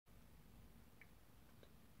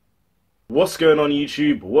What's going on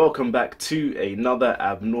YouTube? Welcome back to another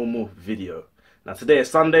abnormal video. Now today is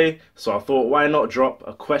Sunday, so I thought why not drop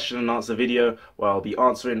a question and answer video where I'll be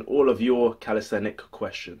answering all of your calisthenic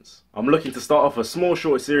questions. I'm looking to start off a small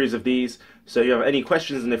short series of these, so if you have any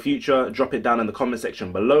questions in the future, drop it down in the comment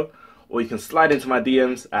section below, or you can slide into my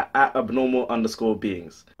DMs at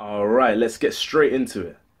 @abnormal_beings. Alright, let's get straight into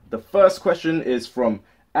it. The first question is from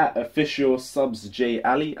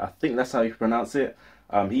 @officialsubsjali. I think that's how you pronounce it.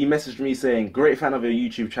 He messaged me saying, great fan of your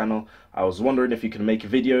YouTube channel. I was wondering if you can make a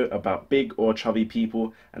video about big or chubby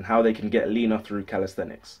people and how they can get leaner through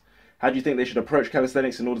calisthenics. How do you think they should approach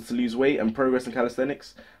calisthenics in order to lose weight and progress in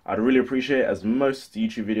calisthenics? I'd really appreciate it, as most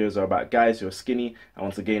YouTube videos are about guys who are skinny and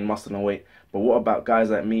want to gain muscle and weight. But what about guys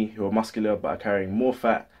like me who are muscular but are carrying more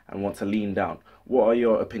fat and want to lean down? What are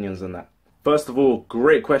your opinions on that? First of all,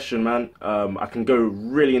 great question, man. I can go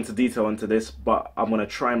really into detail into this, but I'm going to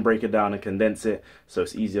try and break it down and condense it so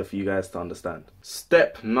it's easier for you guys to understand.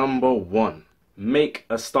 Step number 1, make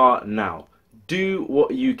a start now. Do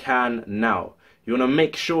what you can now. You want to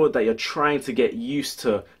make sure that you're trying to get used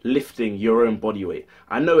to lifting your own body weight.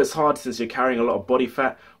 I know it's hard since you're carrying a lot of body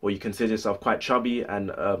fat or you consider yourself quite chubby and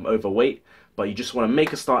overweight, but you just want to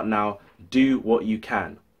make a start now. Do what you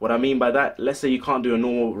can. What I mean by that, let's say you can't do a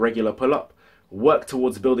normal regular pull-up, work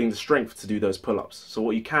towards building the strength to do those pull-ups. So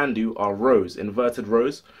what you can do are rows, inverted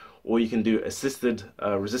rows, or you can do assisted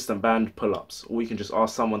resistant band pull-ups, or you can just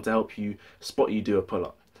ask someone to help you spot you do a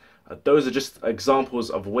pull-up. Those are just examples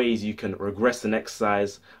of ways you can regress an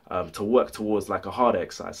exercise to work towards like a harder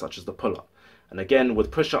exercise, such as the pull-up. And again, with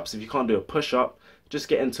push-ups, if you can't do a push-up, just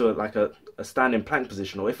get into a standing plank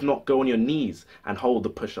position, or if not, go on your knees and hold the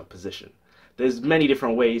push-up position. There's many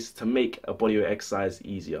different ways to make a bodyweight exercise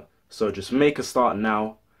easier. So just make a start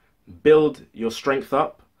now. Build your strength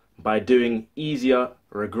up by doing easier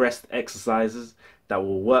regressed exercises that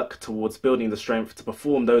will work towards building the strength to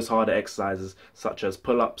perform those harder exercises such as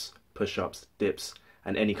pull-ups, push-ups, dips,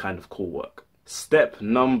 and any kind of core work. Step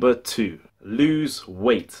number 2, lose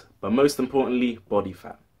weight, but most importantly, body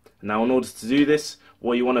fat. Now in order to do this,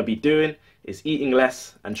 what you want to be doing is eating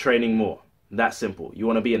less and training more. That simple. You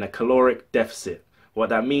want to be in a caloric deficit. What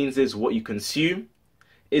that means is what you consume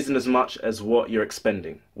isn't as much as what you're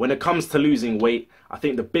expending. When it comes to losing weight, I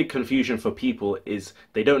think the big confusion for people is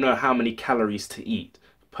they don't know how many calories to eat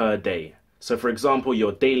per day. So for example,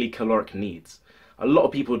 your daily caloric needs. A lot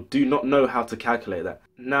of people do not know how to calculate that.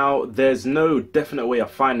 Now, there's no definite way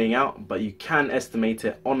of finding out, but you can estimate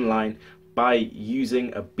it online by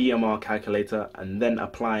using a BMR calculator and then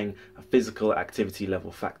applying a physical activity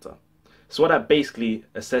level factor. So what that basically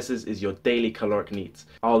assesses is your daily caloric needs.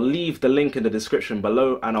 I'll leave the link in the description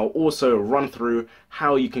below, and I'll also run through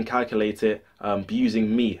how you can calculate it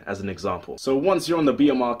using me as an example. So once you're on the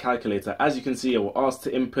BMR calculator, as you can see, it will ask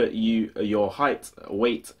to input your height,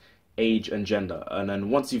 weight, age and gender. And then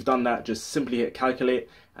once you've done that, just simply hit calculate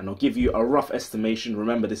and it'll give you a rough estimation.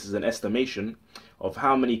 Remember, this is an estimation of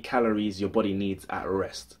how many calories your body needs at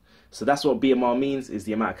rest. So that's what BMR means, is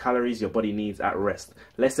the amount of calories your body needs at rest.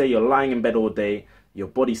 Let's say you're lying in bed all day, your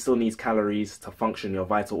body still needs calories to function your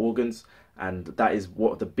vital organs, and that is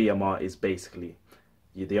what the BMR is basically.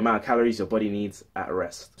 The amount of calories your body needs at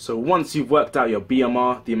rest. So once you've worked out your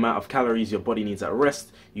BMR, the amount of calories your body needs at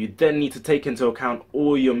rest, you then need to take into account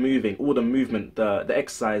all the movement, the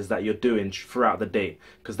exercise that you're doing throughout the day,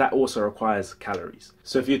 because that also requires calories.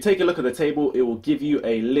 So if you take a look at the table, it will give you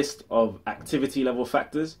a list of activity level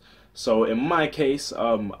factors. So in my case,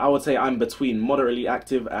 I would say I'm between moderately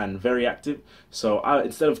active and very active. So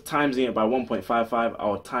instead of timesing it by 1.55, I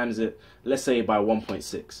would times it, let's say, by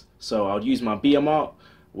 1.6. So I would use my BMR,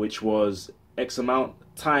 which was X amount,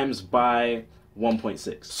 times by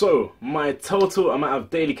 1.6. So my total amount of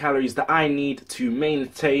daily calories that I need to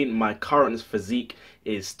maintain my current physique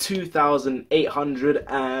is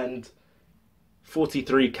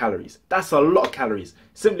 2,843 calories. That's a lot of calories,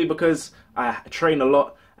 simply because I train a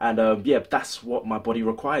lot. And yeah, that's what my body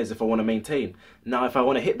requires if I want to maintain. Now, if I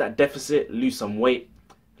want to hit that deficit, lose some weight,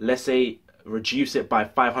 let's say reduce it by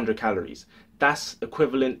 500 calories. That's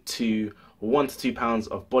equivalent to 1 to 2 pounds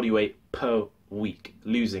of body weight per week,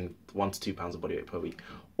 losing 1 to 2 pounds of body weight per week,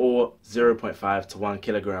 or 0.5 to 1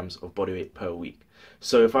 kilograms of body weight per week.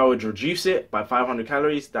 So if I would reduce it by 500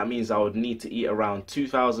 calories, that means I would need to eat around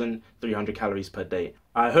 2,300 calories per day.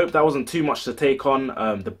 I hope that wasn't too much to take on.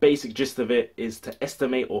 The basic gist of it is to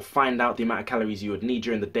estimate or find out the amount of calories you would need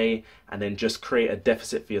during the day, and then just create a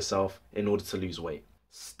deficit for yourself in order to lose weight.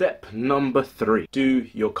 Step number 3, do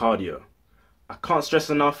your cardio. I can't stress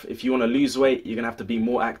enough, if you want to lose weight, you're going to have to be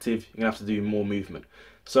more active, you're going to have to do more movement.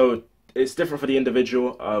 So it's different for the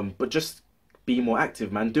individual, but just be more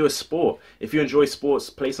active, man. Do a sport. If you enjoy sports,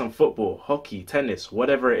 play some football, hockey, tennis,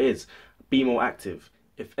 whatever it is. Be more active.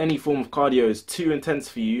 If any form of cardio is too intense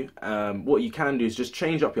for you, what you can do is just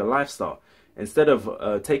change up your lifestyle. Instead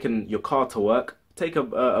of taking your car to work, take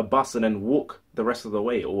a bus and then walk the rest of the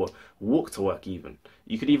way, or walk to work even.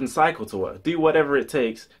 You could even cycle to work. Do whatever it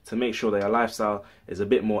takes to make sure that your lifestyle is a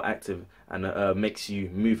bit more active and makes you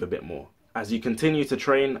move a bit more. As you continue to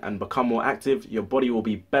train and become more active, your body will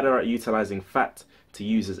be better at utilizing fat to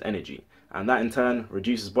use as energy. And that in turn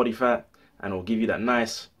reduces body fat and will give you that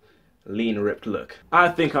nice, lean, ripped look. I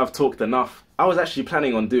think I've talked enough. I was actually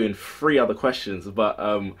planning on doing 3 other questions, but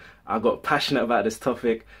I got passionate about this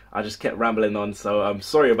topic. I just kept rambling on, so I'm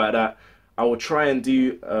sorry about that. I will try and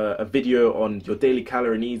do a video on your daily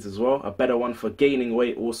calorie needs as well, a better one for gaining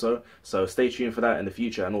weight also. So stay tuned for that in the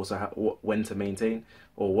future, and also when to maintain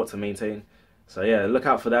or what to maintain. So yeah, look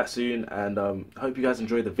out for that soon, and I hope you guys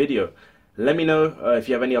enjoyed the video. Let me know if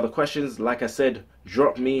you have any other questions. Like I said,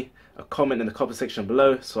 drop me a comment in the comment section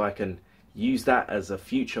below so I can use that as a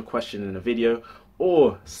future question in a video,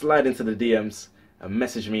 or slide into the DMs and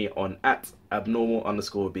message me on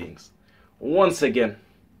 @abnormal_beings. Once again,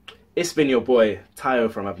 it's been your boy Tayo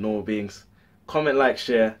from Abnormal Beings. Comment, like,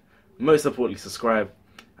 share, most importantly subscribe,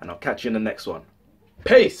 and I'll catch you in the next one.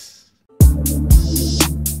 Peace!